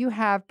 You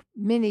have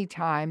many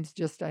times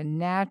just a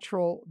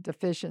natural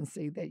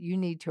deficiency that you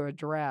need to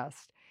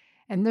address.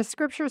 And the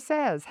scripture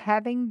says,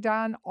 having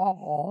done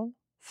all,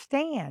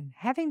 stand.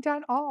 Having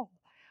done all.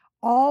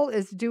 All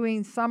is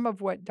doing some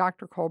of what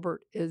Dr.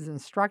 Colbert is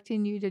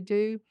instructing you to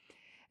do.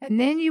 And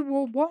then you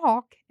will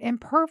walk in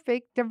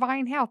perfect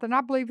divine health. And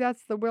I believe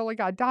that's the will of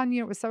God. Don,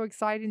 it was so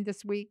exciting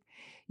this week.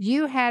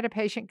 You had a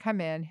patient come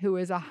in who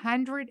is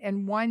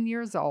 101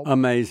 years old.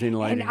 Amazing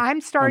lady. And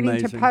I'm starting to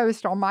Amazing.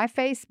 post on my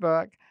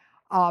Facebook.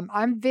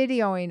 I'm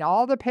videoing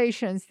all the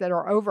patients that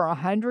are over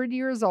 100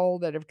 years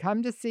old that have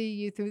come to see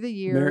you through the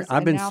years. Mary,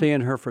 I've been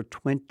seeing her for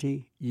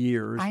 20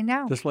 years. I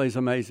know. This lady's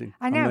amazing.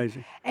 I know.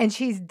 Amazing. And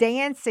she's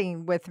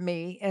dancing with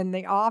me in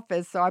the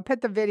office. So I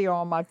put the video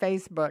on my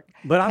Facebook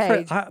But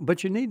page.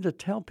 but you need to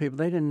tell people,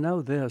 they didn't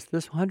know this.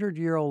 This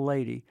 100-year-old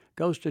lady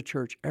goes to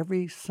church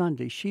every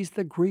Sunday. She's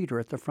the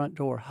greeter at the front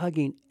door,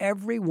 hugging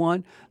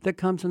everyone that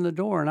comes in the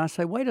door. And I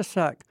say, wait a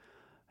sec.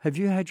 Have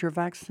you had your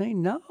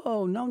vaccine? No,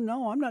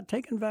 I'm not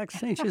taking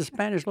vaccine. She's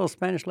a little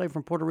Spanish lady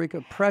from Puerto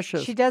Rico.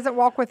 Precious. She doesn't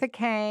walk with a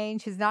cane.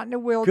 She's not in a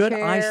wheelchair. Good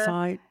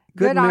eyesight.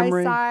 Good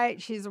memory.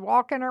 Eyesight. She's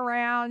walking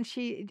around.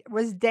 She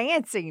was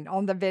dancing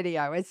on the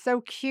video. It's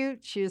so cute.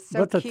 She is so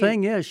But the cute.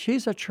 thing is,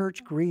 she's a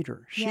church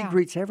greeter. She Yeah.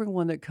 greets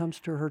everyone that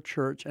comes to her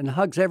church and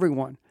hugs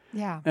everyone.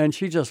 Yeah. And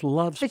she just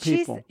loves But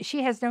people.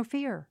 she has no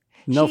fear.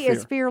 No She fear.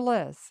 is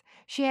fearless.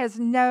 She has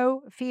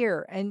no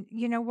fear. And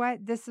you know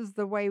what? This is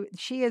the way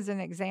she is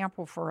an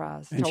example for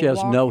us. And to she has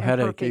walk no in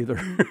headache perfect-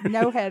 either.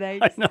 No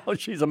headaches. I know,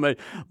 she's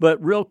amazing.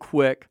 But real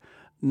quick,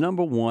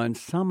 number one,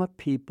 some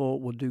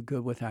people will do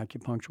good with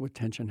acupuncture with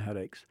tension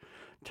headaches.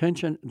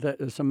 Tension, that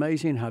is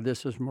amazing how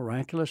this is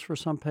miraculous for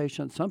some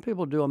patients. Some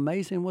people do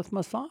amazing with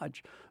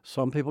massage.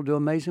 Some people do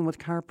amazing with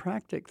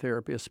chiropractic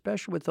therapy,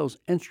 especially with those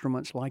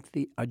instruments like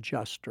the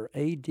adjuster,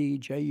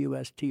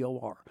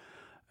 ADJUSTOR.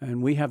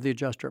 And we have the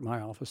adjuster at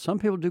my office. Some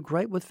people do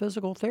great with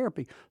physical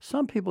therapy.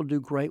 Some people do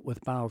great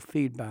with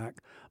biofeedback.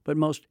 But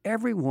most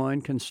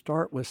everyone can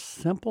start with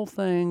simple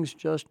things,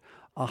 just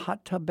a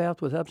hot tub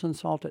bath with Epsom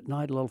salt at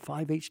night, a little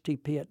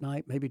 5-HTP at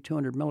night, maybe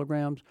 200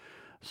 milligrams,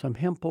 some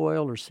hemp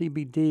oil or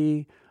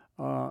CBD,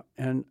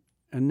 and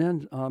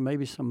then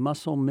maybe some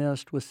muscle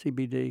mist with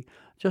CBD.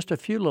 Just a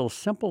few little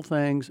simple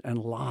things and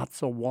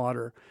lots of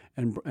water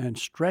and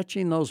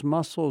stretching those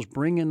muscles,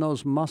 bringing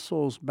those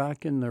muscles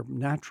back in their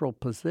natural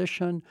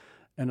position,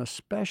 and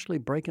especially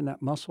breaking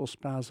that muscle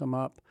spasm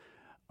up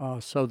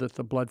so that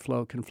the blood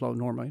flow can flow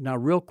normally. Now,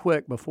 real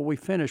quick, before we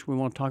finish, we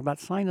want to talk about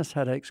sinus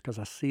headaches because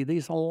I see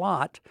these a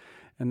lot,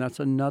 and that's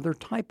another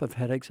type of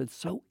headaches. It's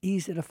so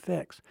easy to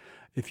fix.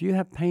 If you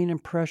have pain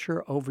and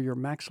pressure over your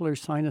maxillary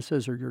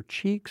sinuses or your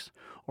cheeks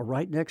or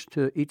right next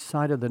to each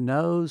side of the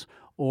nose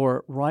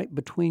or right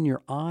between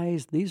your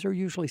eyes, these are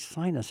usually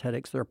sinus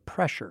headaches. They're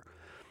pressure.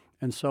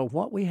 And so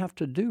what we have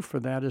to do for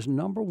that is,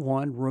 number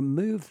one,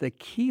 remove the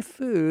key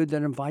food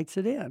that invites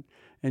it in.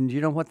 And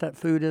you know what that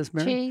food is,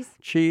 Mary? Cheese.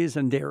 Cheese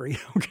and dairy,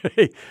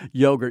 okay?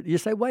 Yogurt. You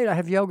say, wait, I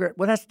have yogurt.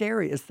 Well, that's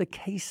dairy. It's the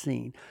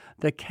casein.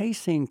 The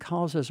casein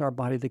causes our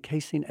body, the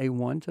casein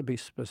A1 to be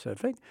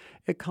specific,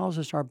 it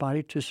causes our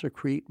body to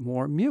secrete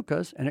more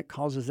mucus, and it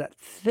causes that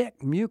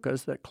thick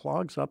mucus that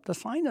clogs up the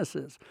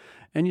sinuses.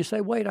 And you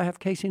say, wait, I have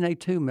casein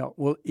A2 milk.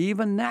 Well,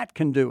 even that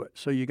can do it.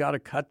 So you got to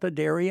cut the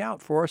dairy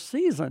out for a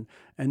season,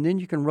 and then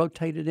you can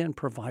rotate it in,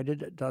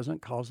 provided it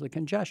doesn't cause the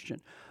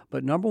congestion.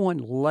 But number one,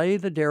 lay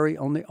the dairy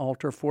on the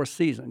altar for a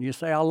season. You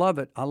say, I love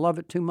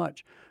it too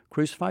much.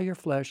 Crucify your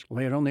flesh,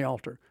 lay it on the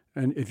altar.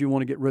 And if you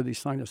want to get rid of these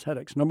sinus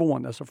headaches, number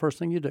one, that's the first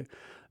thing you do.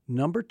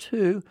 Number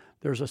two,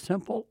 there's a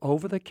simple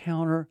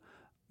over-the-counter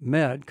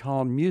med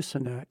called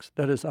Mucinex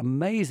that is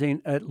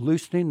amazing at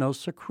loosening those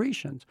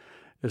secretions.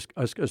 It's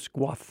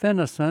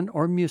guaifenesin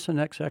or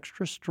Mucinex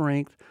extra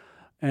strength,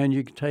 and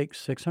you can take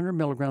 600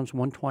 milligrams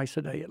twice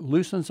a day. It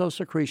loosens those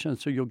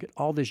secretions so you'll get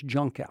all this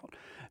junk out.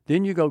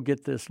 Then you go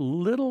get this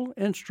little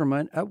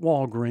instrument at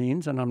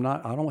Walgreens, and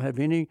I don't have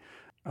any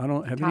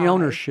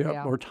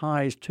ownership or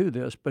ties to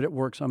this, but it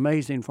works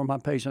amazing for my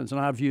patients,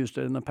 and I've used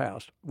it in the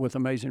past with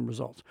amazing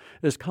results.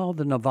 It's called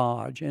the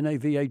Navage,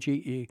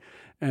 Navage,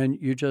 and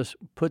you just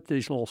put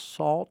these little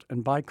salt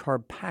and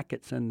bicarb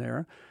packets in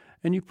there,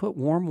 and you put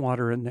warm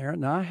water in there.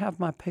 Now, I have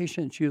my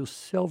patients use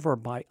silver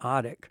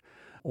biotic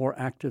or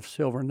active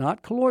silver,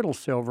 not colloidal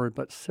silver,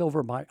 but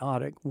silver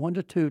biotic, 1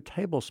 to 2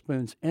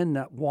 tablespoons in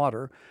that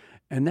water,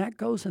 and that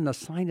goes in the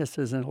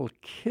sinuses, and it'll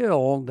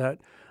kill that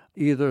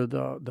either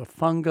the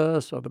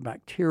fungus or the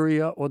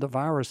bacteria or the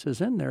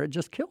viruses in there. It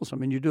just kills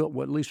them. And you do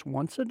it at least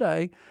once a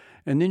day,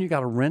 and then you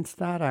got to rinse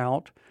that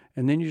out,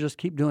 and then you just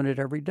keep doing it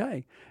every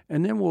day.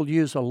 And then we'll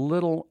use a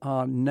little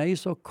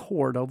nasal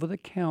cord over the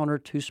counter,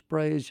 2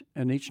 sprays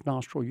in each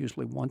nostril,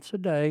 usually once a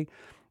day.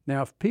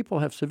 Now, if people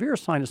have severe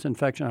sinus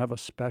infection, I have a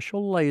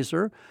special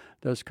laser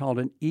that's called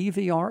an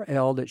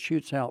EVRL that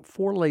shoots out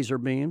 4 laser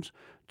beams.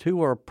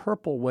 2 are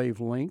purple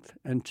wavelength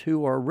and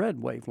 2 are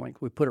red wavelength.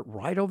 We put it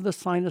right over the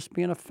sinus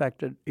being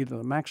affected, either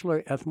the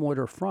maxillary, ethmoid,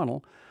 or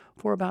frontal,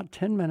 for about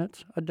 10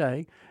 minutes a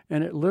day,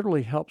 and it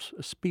literally helps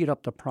speed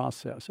up the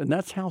process. And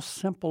that's how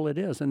simple it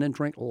is. And then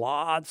drink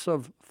lots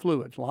of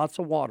fluids, lots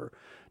of water.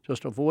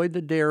 Just avoid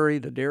the dairy.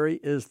 The dairy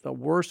is the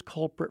worst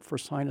culprit for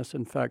sinus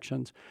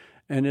infections.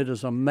 And it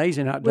is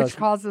amazing how it does. Which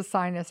causes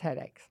sinus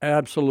headaches.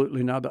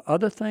 Absolutely. Now, the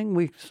other thing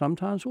we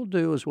sometimes will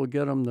do is we'll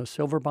get them the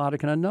silver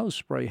biotic and a nose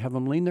spray, have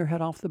them lean their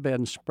head off the bed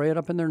and spray it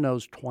up in their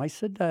nose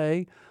twice a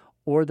day,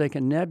 or they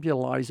can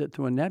nebulize it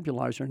through a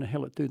nebulizer and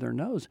inhale it through their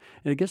nose.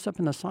 And it gets up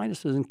in the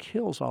sinuses and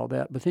kills all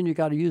that. But then you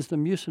got to use the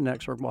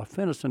Mucinex or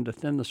guaifenesin to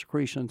thin the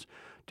secretions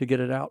to get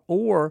it out.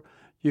 Or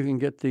you can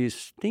get these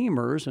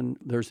steamers, and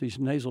there's these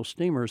nasal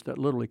steamers that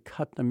literally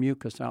cut the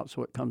mucus out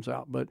so it comes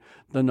out. But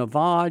the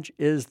Navage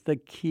is the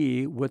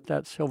key with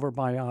that silver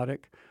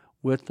biotic,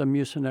 with the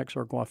Mucinex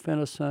or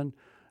guaifenesin,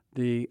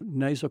 the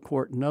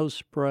Nasacort nose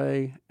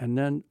spray, and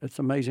then it's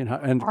amazing how,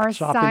 and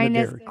stopping the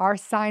dairy. Our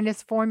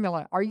sinus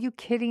formula. Are you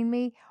kidding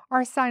me?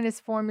 Our sinus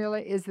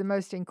formula is the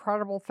most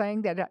incredible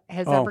thing that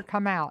has ever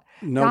come out.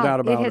 No doubt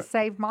about it. It has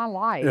saved my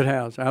life. It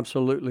has,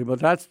 absolutely.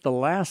 But that's the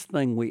last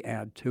thing we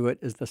add to it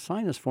is the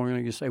sinus formula.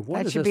 You say,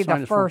 what is this sinus formula? That should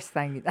be the first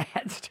thing that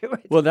adds to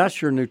it. Well,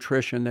 that's your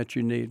nutrition that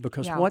you need,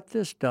 because what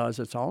this does,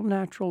 it's all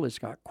natural. It's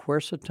got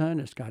quercetin,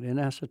 it's got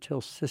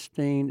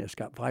N-acetylcysteine, it's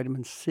got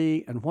vitamin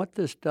C. And what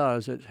this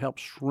does, it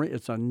helps shrink.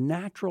 It's a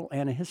natural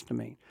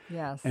antihistamine.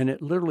 Yes. And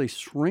it literally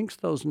shrinks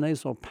those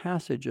nasal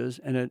passages,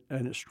 and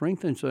it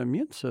strengthens the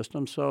immune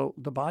system. So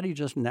the body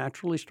just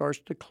naturally starts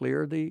to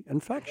clear the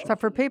infection. So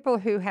for people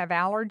who have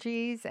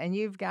allergies and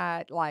you've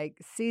got like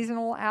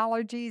seasonal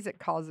allergies, it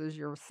causes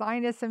your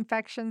sinus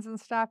infections and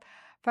stuff.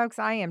 Folks,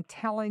 I am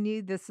telling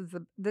you, this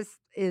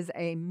is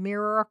a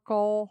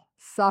miracle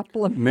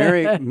supplement.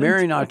 Mary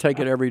and I take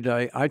it every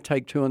day. I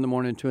take 2 in the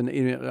morning, 2 in the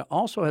evening. It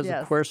also has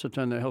the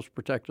quercetin that helps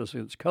protect us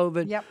against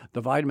COVID,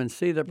 the vitamin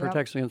C that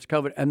protects against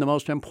COVID, and the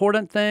most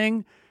important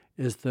thing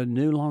is the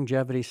new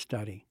longevity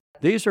study.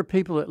 These are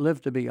people that live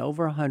to be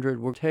over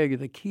 100. We'll tell you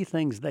the key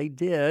things they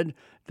did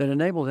that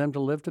enabled them to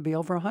live to be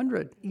over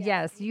 100.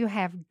 Yes, you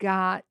have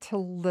got to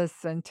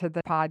listen to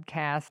the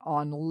podcast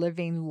on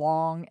living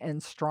long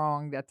and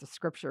strong that the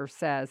scripture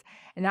says.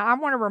 And now I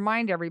want to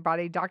remind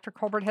everybody, Dr.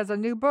 Colbert has a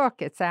new book.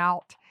 It's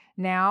out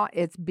now.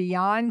 It's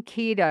Beyond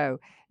Keto.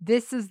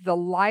 This is the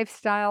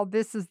lifestyle.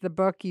 This is the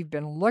book you've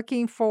been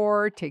looking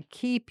for to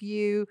keep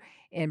you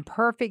in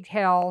perfect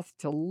health,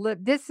 to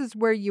live. This is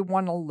where you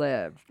want to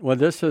live. Well,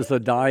 this is the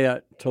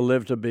diet to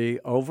live to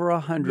be over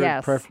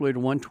 100, preferably to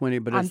 120,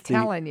 but it's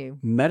the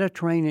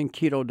Mediterranean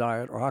keto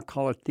diet, or I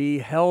call it the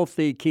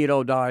healthy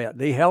keto diet,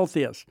 the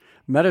healthiest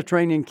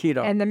Mediterranean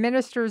keto. And the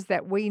ministers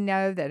that we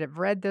know that have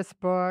read this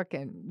book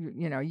and,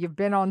 you know, you've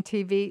been on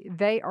TV,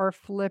 they are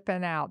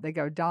flipping out. They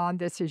go, Dawn,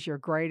 this is your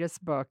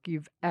greatest book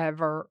you've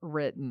ever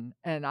written.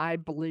 And I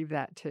believe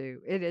that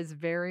too. It is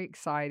very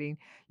exciting.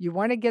 You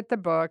want to get the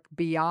book,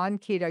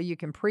 Beyond Keto. You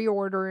can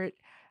pre-order it.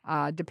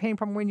 Depending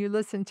on when you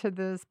listen to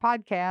this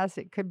podcast,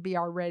 it could be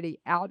already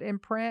out in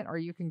print, or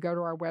you can go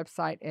to our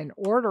website and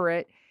order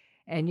it.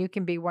 and you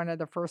can be one of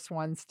the first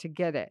ones to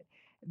get it.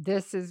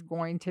 This is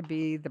going to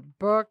be the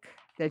book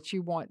that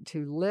you want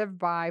to live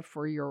by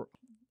for your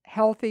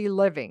healthy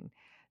living.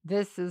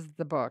 This is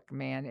the book,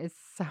 man. It's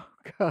so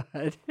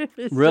good.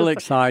 It's Really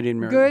just exciting,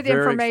 Mary. good Very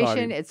information.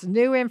 exciting. It's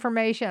new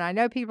information. I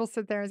know people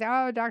sit there and say,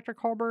 "Oh, Dr.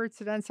 Colbert's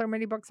done so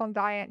many books on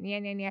diet." Yeah,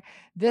 yeah, yeah.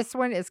 This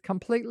one is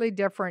completely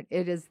different.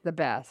 It is the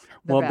best.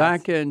 The Well, best.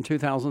 back in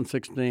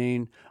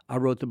 2016, I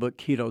wrote the book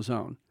Keto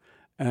Zone.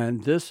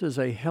 And this is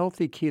a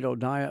healthy keto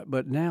diet,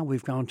 but now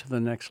we've gone to the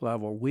next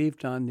level. I've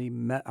done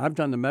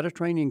the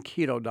Mediterranean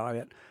keto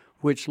diet,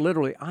 which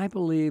literally I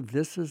believe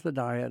this is the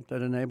diet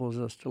that enables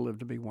us to live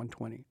to be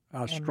 120.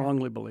 I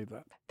strongly believe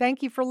that.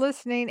 Thank you for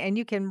listening, and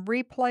you can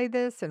replay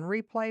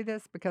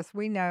this because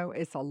we know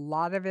it's a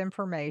lot of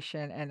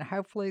information, and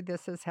hopefully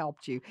this has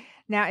helped you.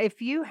 Now,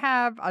 if you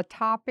have a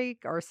topic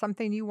or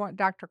something you want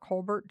Dr.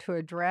 Colbert to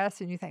address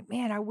and you think,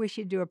 man, I wish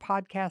you'd do a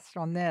podcast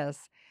on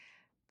this,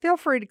 feel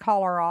free to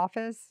call our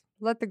office.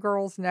 Let the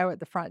girls know at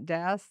the front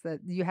desk that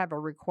you have a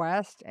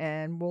request,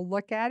 and we'll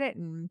look at it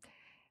and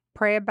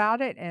pray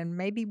about it, and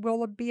maybe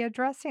we'll be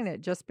addressing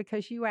it just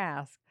because you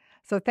asked.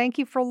 So thank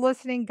you for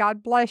listening.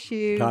 God bless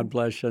you. God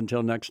bless you.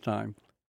 Until next time.